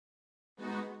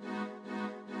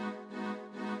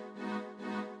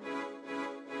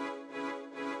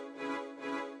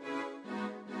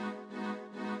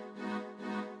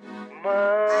Money.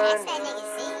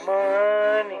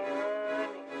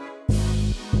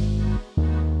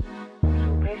 I'm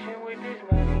so patient with this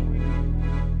money.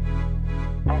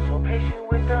 I'm so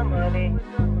patient with the money.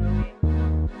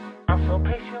 I'm so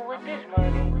patient with this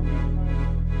money.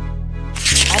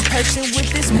 I'm patient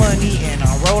with this money and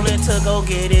I'm rolling to go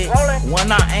get it.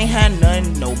 When I ain't had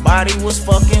nothing, nobody was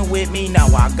fucking with me. Now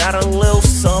I got a little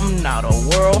something, now the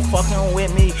world fucking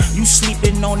with me. You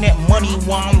sleeping on that money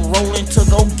while I'm rolling to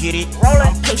go get it.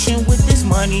 I'm patient with this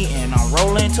money and I'm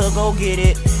rolling to go get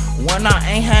it. When I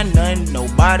ain't had nothing,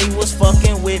 nobody was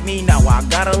fucking with me. Now I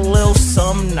got a little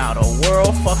something, now the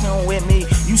world fucking with me.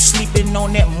 You sleeping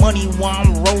on that money while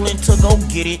I'm rolling to go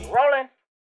get it.